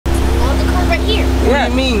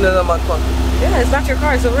mean, little motherfucker? Yeah, it's not your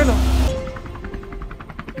car, it's a rental.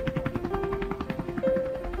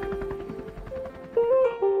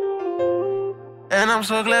 And I'm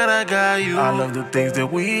so glad I got you. I love the things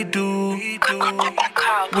that we do. We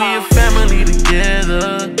a family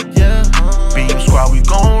together, yeah. B.E.M squad, we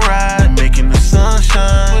gon' ride, making the sun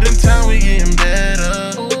shine. But in time, we getting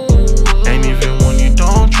better. Ain't even when you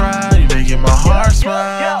don't try, you making my heart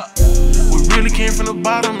smile. We really came from the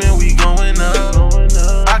bottom and we going up.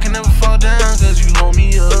 I can never fall down cause you hold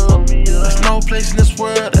me up. There's no place in this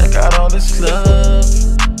world that got all this love.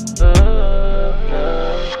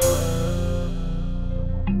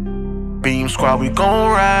 B.E.M squad, we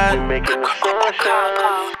gon' ride. Making the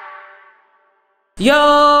sunshine.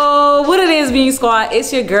 Yo, what it is, B.E.M squad?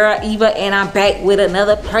 It's your girl Eva, and I'm back with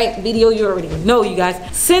another prank video. You already know, you guys.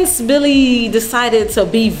 Since Billy decided to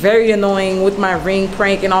be very annoying with my ring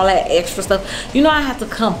prank and all that extra stuff, you know I have to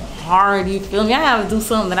come hard. You feel me? I have to do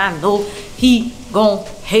something that I know he gon'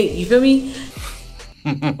 hate. You feel me?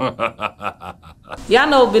 Y'all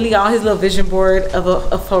know Billy got on his little vision board of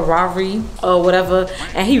a Ferrari or whatever,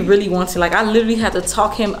 and he really wants it. Like, I literally had to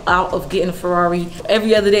talk him out of getting a Ferrari.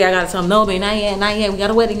 Every other day I gotta tell him, no babe, not yet, we got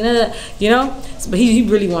a wedding, you know. But he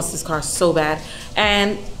really wants this car so bad,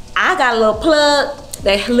 and I got a little plug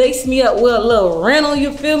that laced me up with a little rental,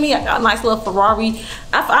 you feel me? I got a nice little Ferrari.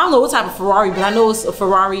 I don't know what type of Ferrari, but I know it's a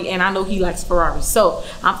Ferrari, and I know he likes Ferrari. So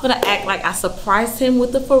I'm gonna act like I surprised him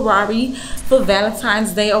with the Ferrari for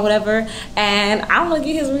Valentine's Day or whatever, and I'm gonna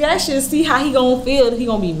get his reaction, see how he gonna feel. He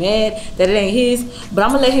gonna be mad that it ain't his, but I'm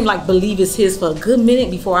gonna let him like believe it's his for a good minute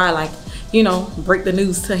before I like, you know, break the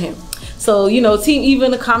news to him. So, you know, Team Eva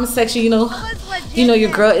in the comment section, you know your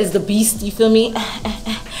girl is the beast, you feel me?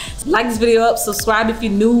 Like this video up, subscribe if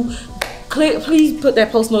you're new. Please put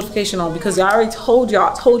that post notification on, because I already told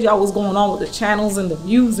y'all what's going on with the channels and the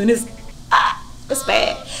views, and it's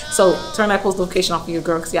bad. So turn that post notification on for your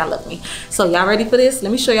girl, because y'all love me. So y'all ready for this?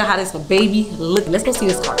 Let me show y'all how this baby look. Let's go see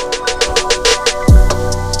this car.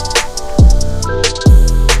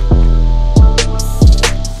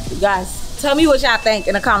 You guys, tell me what y'all think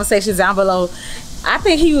in the comment section down below. I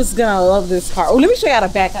think he was gonna love this car. Oh, let me show y'all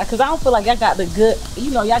the back, because I don't feel like y'all got the good,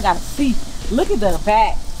 you know, y'all gotta see. Look at the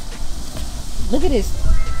back. Look at this.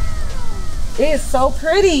 It is so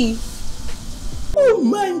pretty. Oh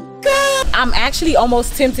my God. I'm actually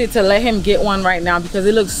almost tempted to let him get one right now because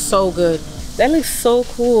it looks so good. That looks so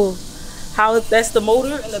cool. That's the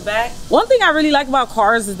motor in the back. One thing I really like about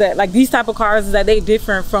cars is that, like, these type of cars, is that they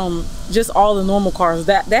different from just all the normal cars.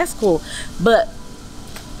 That's cool. But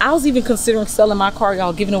I was even considering selling my car,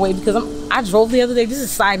 y'all, giving away, because I drove the other day. This is a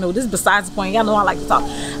side note, this is besides the point. Y'all know I like to talk.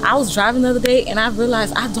 I was driving the other day and I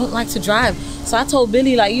realized I don't like to drive. So I told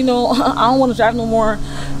Billy, like, you know, I don't want to drive no more.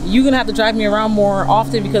 You're gonna have to drive me around more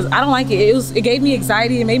often, because I don't like it. It gave me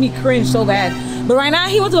anxiety, it made me cringe so bad. But right now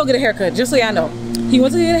he went to go get a haircut, just so y'all know. He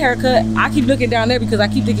went to get a haircut. I keep looking down there because I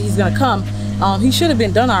keep thinking he's gonna come. He should have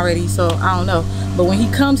been done already, so I don't know. But when he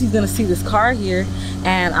comes, he's gonna see this car here,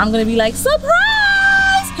 and I'm gonna be like, surprise!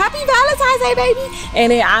 Happy Valentine's Day, baby.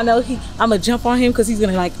 And then I know I'm gonna jump on him because he's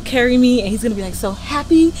gonna like carry me, and he's gonna be like so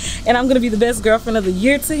happy, and I'm gonna be the best girlfriend of the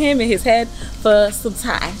year to him in his head for some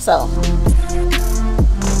time. So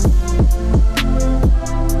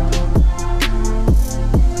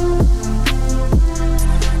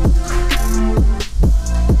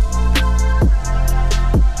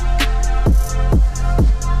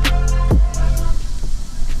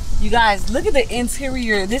you guys, look at the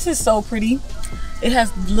interior. This is so pretty. It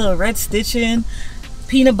has little red stitching,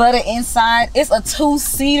 peanut butter inside. It's a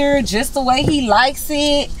 2-seater, just the way he likes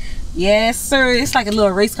it. Yes, sir. It's like a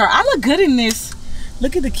little race car. I look good in this.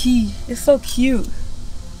 Look at the key. It's so cute.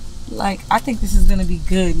 Like, I think this is gonna be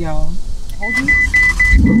good, y'all. Hold you.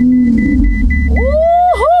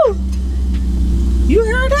 Woohoo! You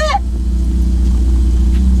heard that?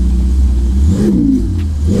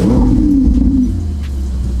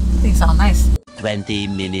 Things sound nice. 20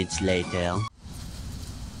 minutes later.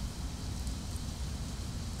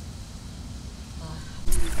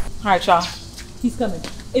 All right, y'all, he's coming.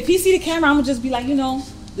 If he see the camera, I'm gonna just be like, you know,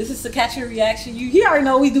 this is to catch your reaction. He already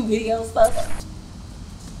know we do video stuff.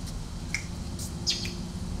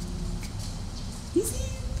 He see you?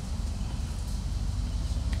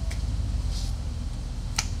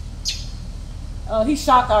 Oh, he's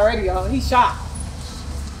shocked already, y'all. He's shocked.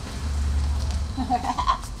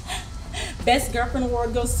 Best girlfriend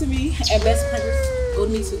award goes to me, and best prankers go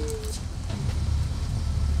to me too.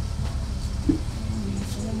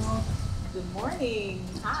 Good morning.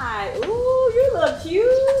 Hi. Ooh, you look cute.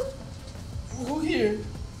 Who here?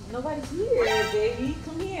 Nobody's here, baby.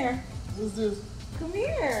 Come here. Who's this? Come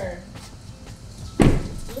here.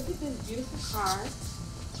 car.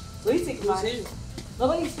 What do you think about it?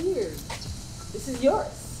 Nobody's here. This is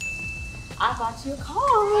yours. I bought you a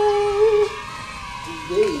car.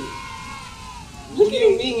 Babe, what do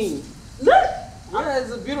you mean? Look. Yeah,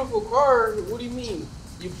 it's a beautiful car. What do you mean?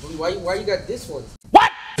 Why you got this one?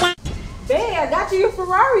 Babe, I got you a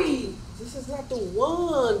Ferrari. This is not the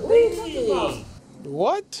one, What are you talking about?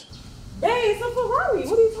 What? Babe, it's a Ferrari.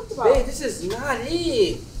 What are you talking about? Babe, this is not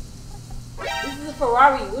it. This is a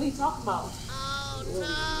Ferrari. What are you talking about?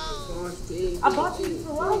 Babe, I bought you a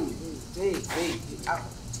Ferrari. Babe.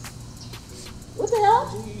 What the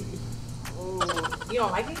hell? Oh, You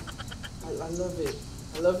don't like it? I love it.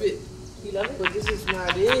 I love it. You love it? But this is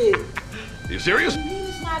not it. You serious? What do you mean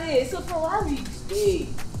it's not it? It's a Ferrari. Babe,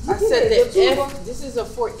 I Look at said it, the the F. This is a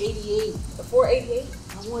 488. A 488?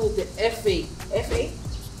 I wanted the F8. F8?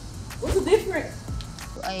 What's the difference?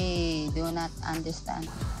 I do not understand.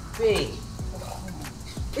 Babe,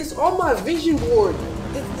 it's on my vision board.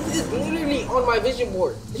 This is literally on my vision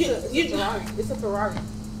board. It's a Ferrari.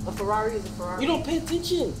 A Ferrari is a Ferrari. You don't pay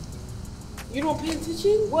attention. You don't pay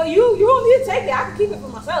attention? Well, you don't need to take it. I can keep it for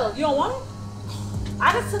myself. You don't want it?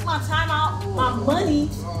 I just took my time out, my money,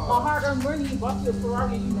 my hard-earned money, bought you a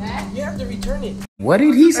Ferrari. You mad? You have to return it. What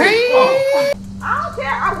did he say? I don't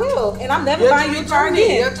care. I will. And I'm never buying you a car You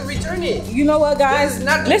again. have to return it. You know what, guys? This is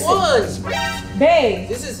not the Listen, one. babe.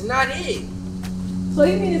 This is not it. So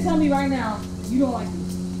you mean to tell me right now you don't like it?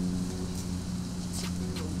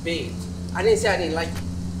 Babe, I didn't say I didn't like it.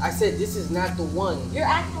 I said this is not the one. You're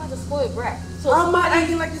acting like a spoiled brat. So I'm not somebody-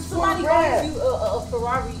 acting like a spoiled somebody brat. buys you a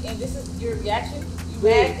Ferrari and this is your reaction? You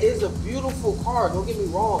Babe, mad? it's a beautiful car. Don't get me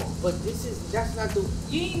wrong, but that's not the.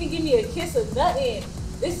 You didn't even give me a kiss or nothing.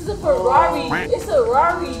 This is a Ferrari. It's a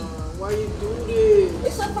Ferrari. Why you do this?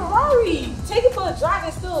 It's a Ferrari. Take it for a drive.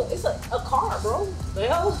 It's a car, bro. The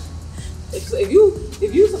hell? If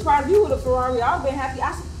you surprised me with a Ferrari, I would've been happy.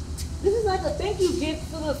 This is like a thank you gift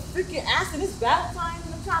for the freaking acid. It's Valentines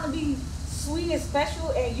and I'm trying to be sweet and special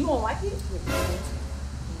and you don't like it?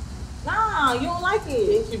 Nah, you don't like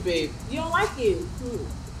it. Thank you, babe. You don't like it.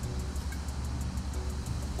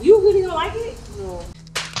 You really don't like it? No.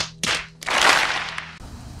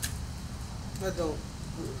 I don't.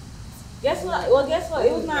 Guess what? Well, guess what?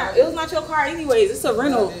 It was not your car anyways. It's a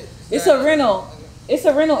rental. It's a rental. It's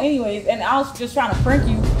a rental anyways. And I was just trying to prank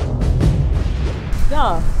you.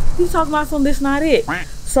 Y'all, he's talking about something that's not it.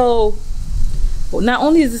 So, well, not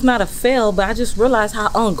only is this not a fail, but I just realized how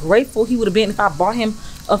ungrateful he would have been if I bought him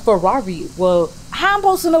a Ferrari. Well, how am I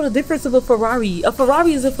supposed to know the difference of a Ferrari? A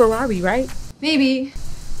Ferrari is a Ferrari, right? Maybe.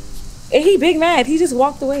 And he big mad. He just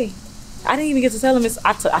walked away. I didn't even get to tell him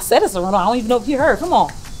I said it's a rental. I don't even know if you heard. Come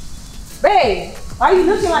on. Babe, why are you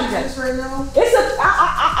looking like that? Right now?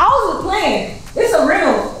 I was playing. It's a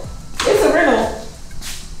rental. It's a rental.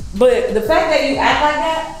 But the fact that you act like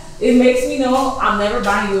that, it makes me know I'm never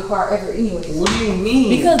buying you a car ever anyways. What do you mean?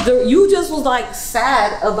 Because you just was like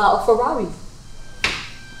sad about a Ferrari.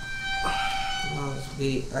 No,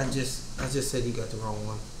 babe, I just said you got the wrong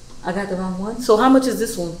one. I got the wrong one? So how much is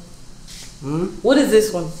this one? What is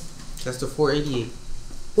this one? That's the 488.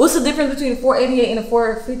 What's the difference between a 488 and a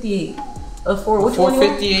 458? Which one?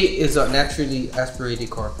 458 is a naturally aspirated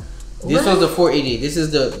car. This What? was the 488. This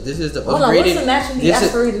is the Hold upgraded. on, what's a naturally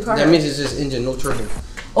aspirated car? That means it's just engine, no turbo.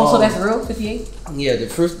 Oh, so that's real? 58? Yeah, the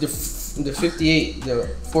 58, the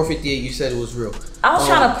 458 you said it was real. I was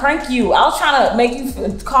trying to prank you. I was trying to make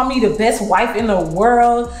you call me the best wife in the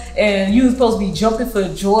world, and you was supposed to be jumping for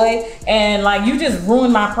joy, and like you just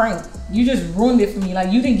ruined my prank. You just ruined it for me.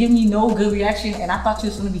 Like you didn't give me no good reaction, and I thought you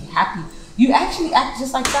was gonna be happy. You actually act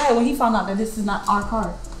just like Saya when he found out that this is not our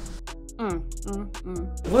car.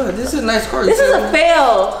 What? This is a nice car. This is a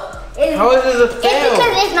fail. How is it a It's fail?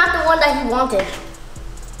 because it's not the one that he wanted.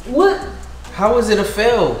 What? How is it a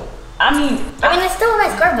fail? I mean, It's still a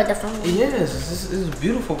nice car, but that's not. Yes, this is a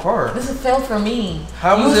beautiful car. this is a fail for me.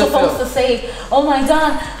 How you was were it supposed fail? to say, "Oh my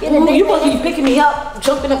God, you supposed to be picking me up,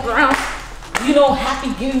 jumping up around, you know, happy,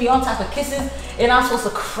 giving me all type of kisses," and I'm supposed to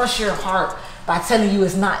crush your heart by telling you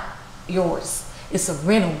it's not yours. It's a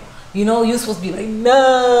rental. You know, you're supposed to be like,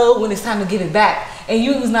 "No," when it's time to give it back, and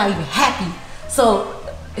you was not even happy. So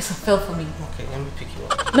it's a fail for me. Okay, let me pick you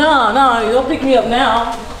up. No, you don't pick me up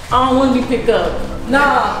now. I don't want to be picked up.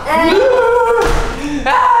 Nah.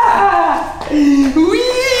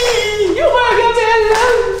 Wee! You want to get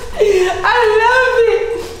me? I love it.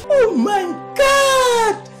 Oh my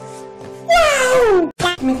God! Wow!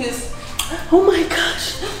 Let me kiss. Oh my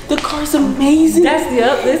gosh, the car's amazing. That's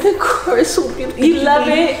the car is so beautiful. You love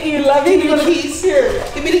it. You love it. Give me the keys. Here.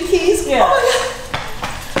 Give me the keys. Yeah.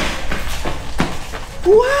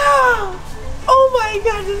 Oh, wow! Oh my my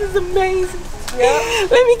god, this is amazing. Yep.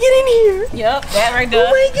 Let me get in here. Yep, that right there.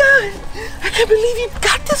 Oh my god. I can't believe you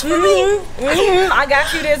got this for me. I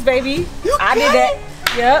got you this, baby. You I did that.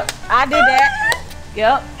 Yep, I did that.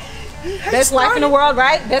 Yep. Best wife in the world,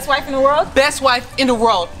 right? Best wife in the world? Best wife in the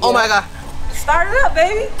world. Oh my god. Start it up,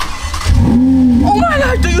 baby. Oh my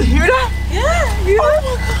god, do you hear that? Yeah, you Oh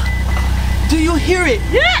my god. Do you hear it?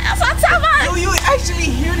 Yeah, that's what I'm talking about. Do you actually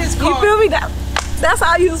hear this car? You feel me? That's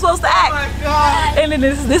how you supposed to act. Oh my god. And then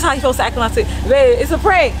this how you supposed to act when I say, babe, it's a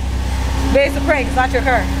prank. Babe, it's a prank. It's not your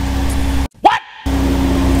car. What?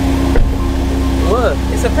 What?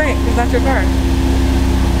 It's a prank. It's not your car.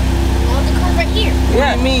 Well, the car's right here.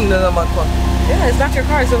 What do you mean that's not my car? Yeah, it's not your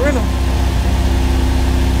car. It's a rental.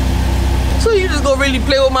 So you just gonna really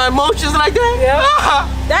play with my emotions like that? Yeah.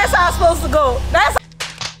 That's how it's supposed to go. That's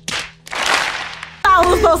how it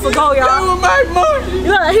was supposed to go, Play y'all. with my emotions.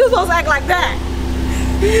 You know, he was supposed to act like that.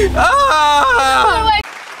 Ever.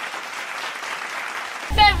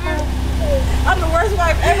 I'm the worst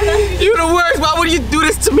wife ever. You the worst. Why would you do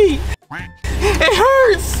this to me? It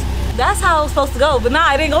hurts. That's how it was supposed to go, but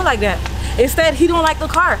nah, it didn't go like that. Instead, he don't like the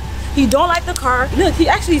car. He don't like the car. Look, he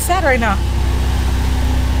actually sad right now.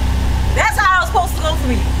 That's how it was supposed to go for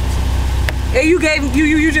me. And you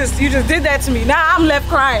just did that to me. Now I'm left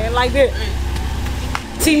crying like this.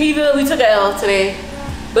 Team Evil, we took an L today,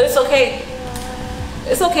 but it's okay.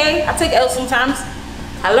 It's okay. I take L's sometimes.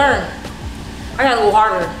 I learn. I gotta go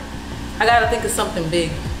harder. I gotta think of something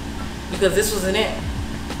big because this wasn't it.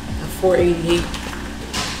 A 488.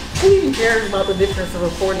 Who even cares about the difference of a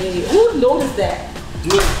 48? Who noticed that?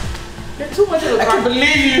 Me. You're too much of a I car. can't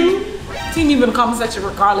believe you. Team Evil in the comment section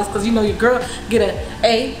regardless, because you know your girl get an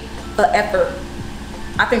A, a effort.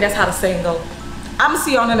 I think that's how the saying go. I'ma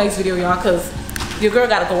see you on the next video, y'all, because your girl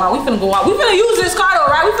gotta go out. We finna go out. We finna use this car though,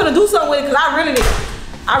 right? We finna do something with it, because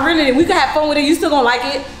I rented it. We can have fun with it. You still gonna like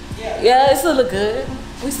it? Yeah, it still look good.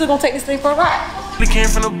 We still gonna take this thing for a ride. We came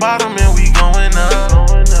from the bottom and we going up.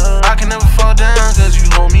 I can never fall down cause you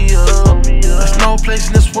hold me up. There's no place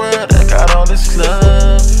in this world that got all this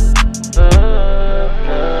love.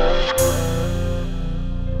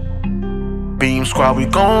 B.E.A.M squad, we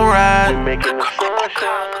gon' ride.